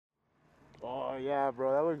yeah,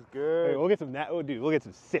 bro, that looks good. Hey, we'll get some dude, we'll get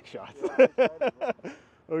some sick shots. Yeah, I'm excited, bro.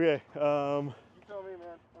 Okay. You tell me,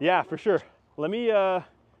 man. Yeah, for sure. Let me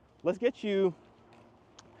let's get you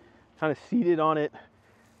kind of seated on it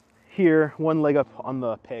here, one leg up on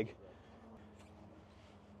the peg.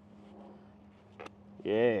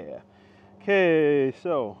 Yeah. Okay,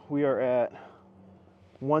 so we are at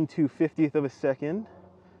 1/250th of a second.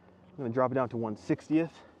 I'm gonna drop it down to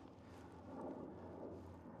 1/60th.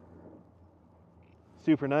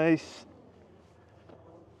 Super nice.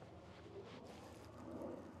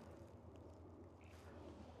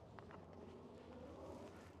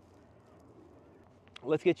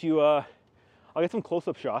 Let's get you, I'll get some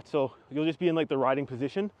close-up shots. So you'll just be in like the riding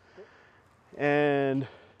position. And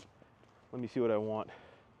let me see what I want.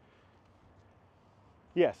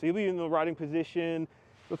 Yeah, so you'll be in the riding position.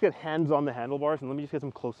 Let's get hands on the handlebars and let me just get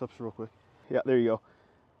some close-ups real quick. Yeah, there you go.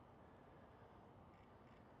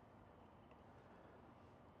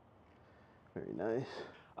 Very nice.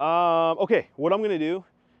 Okay, what I'm gonna do,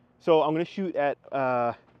 so I'm gonna shoot at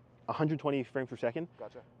 120 frames per second.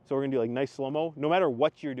 Gotcha. So we're gonna do like nice slow-mo. No matter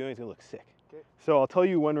what you're doing, it's gonna look sick. Okay. So I'll tell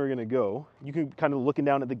you when we're gonna go. You can kind of looking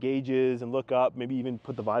down at the gauges and look up, maybe even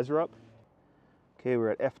put the visor up. Okay, we're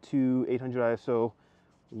at f2, 800 ISO,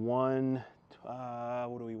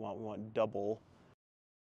 what do we want? We want double.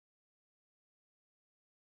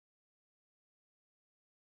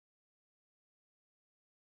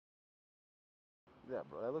 Yeah,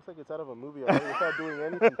 bro, that looks like it's out of a movie already without doing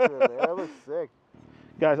anything to it, man. That looks sick.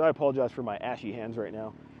 Guys, I apologize for my ashy hands right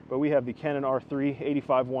now, but we have the Canon R3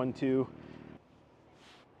 85-1.2.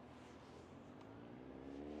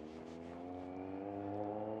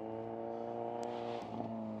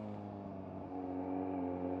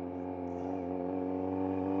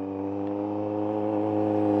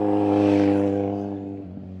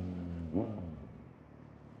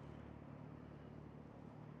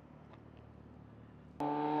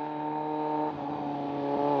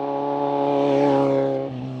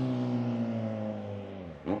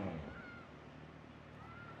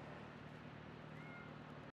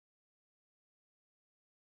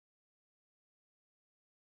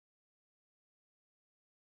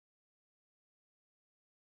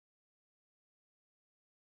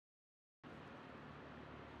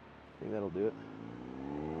 I think that'll do it.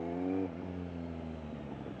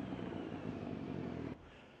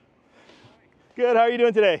 Good, how are you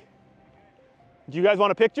doing today? Do you guys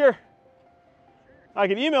want a picture? I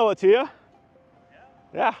can email it to you.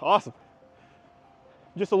 Yeah, awesome.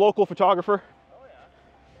 Just a local photographer.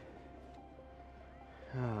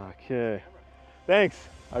 Okay, thanks,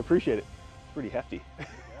 I appreciate it. It's pretty hefty.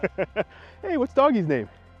 Hey, what's doggy's name?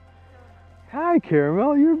 Hi,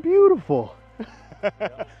 Caramel, you're beautiful.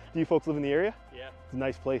 Do you folks live in the area? Yeah. It's a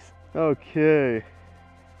nice place. Okay.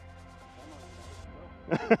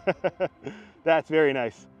 That's very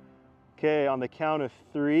nice. Okay, on the count of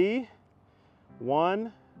 3.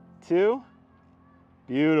 1, 2.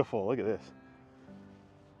 Beautiful, look at this.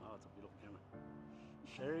 Oh, it's a beautiful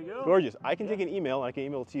camera. There you go. Gorgeous. I can take an email, and I can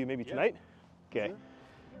email it to you maybe tonight. Okay. Sure.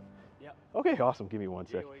 Yeah. Okay, awesome. Give me one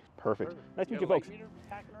sec. Perfect. Nice to meet you, folks.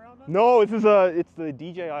 No, No, it's the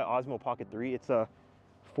DJI Osmo Pocket 3. It's a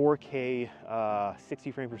 4K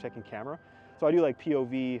 60 frame per second camera. So I do like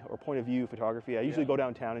POV or point of view photography. I usually go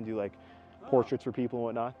downtown and do like portraits for people and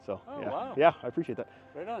whatnot. So wow. Yeah, I appreciate that.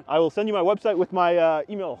 Right on. I will send you my website with my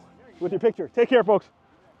email with your picture. Take care, folks.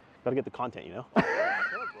 Gotta get the content, you know.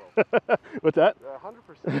 What's that?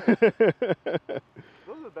 100%.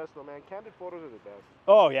 Those are the best though, man. Candid photos are the best.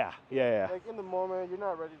 Oh yeah, yeah. Like in the moment, you're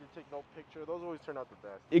not ready to take no picture. Those always turn out the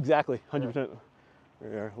best. Exactly, 100%.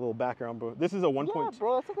 Yeah, a little background, bro. This is a 1.2. Yeah,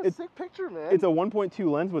 bro, that's like a sick picture, man. It's a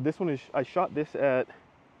 1.2 lens, but this one is, I shot this at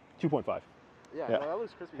 2.5. Yeah, no, that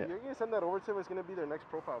looks crispy. Yeah. You're gonna send that over to them. It's gonna be their next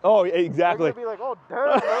profile. Oh, exactly. They're gonna be like, oh damn,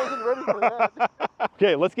 I wasn't ready for that.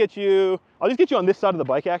 Okay, let's get you. I'll just get you on this side of the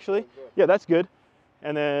bike, actually. Yeah, that's good.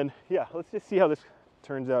 And then, yeah, let's just see how this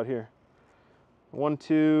turns out here. 1,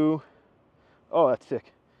 2. Oh, that's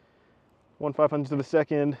sick. 1/500th of a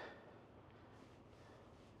second.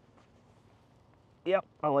 Yep,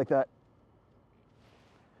 I like that.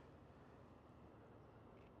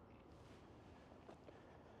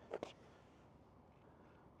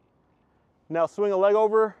 Now swing a leg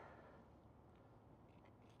over.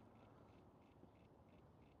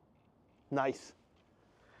 Nice.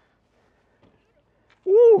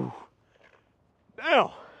 Woo! Damn.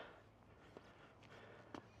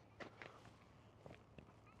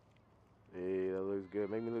 Hey, that looks good.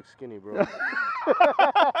 Make me look skinny, bro.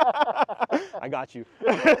 I got you.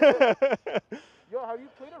 Yo, have you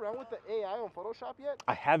played around with the AI on Photoshop yet?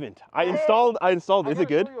 I haven't. I installed. Is it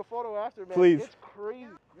good? Show you a photo after, man. Please. It's crazy.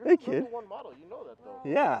 You're Hey, the kid. #1 model. You know that, though.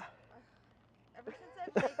 Yeah. Ever since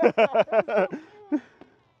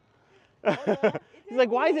I've He's like,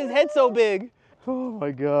 why is his head so big? Oh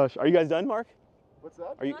my gosh. Are you guys done, Mark? What's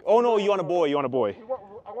that? Are you? Oh no, you want a boy. You want a boy.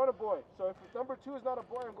 I want a boy. So if #2 is not a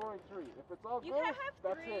boy, I'm going 3. If it's all You girls, can't have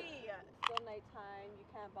that's 3. it. Still nighttime. You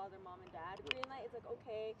can't bother mom and dad. Green light is like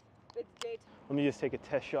okay. It's daytime. Let me just take a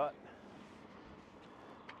test shot.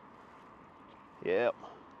 Yep.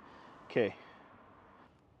 Okay.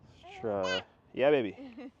 Let's try. Yeah, baby.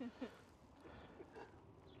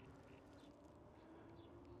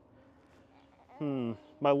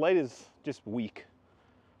 My light is just weak.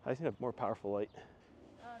 I just need a more powerful light.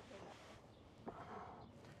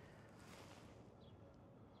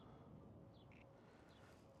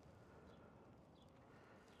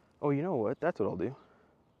 Oh, you know what? That's what I'll do.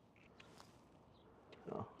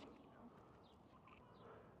 Oh.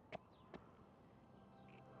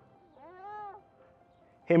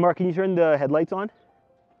 Hey, Mark, can you turn the headlights on?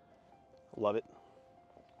 Love it.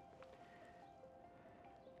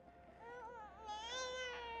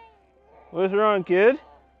 What's wrong, kid?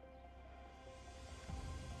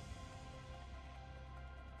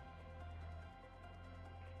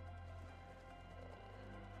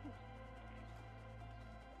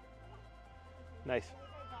 Nice.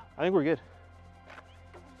 I think we're good.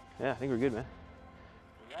 Yeah, I think we're good, man.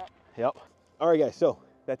 Yep. All right, guys, so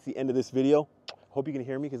that's the end of this video. Hope you can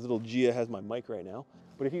hear me because little Gia has my mic right now.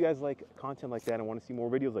 But if you guys like content like that and want to see more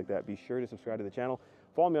videos like that, be sure to subscribe to the channel.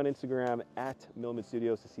 Follow me on Instagram at MILMID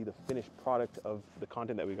Studios to see the finished product of the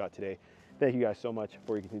content that we got today. Thank you guys so much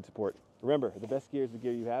for your continued support. Remember, the best gear is the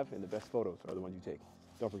gear you have, and the best photos are the ones you take.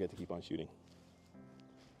 Don't forget to keep on shooting.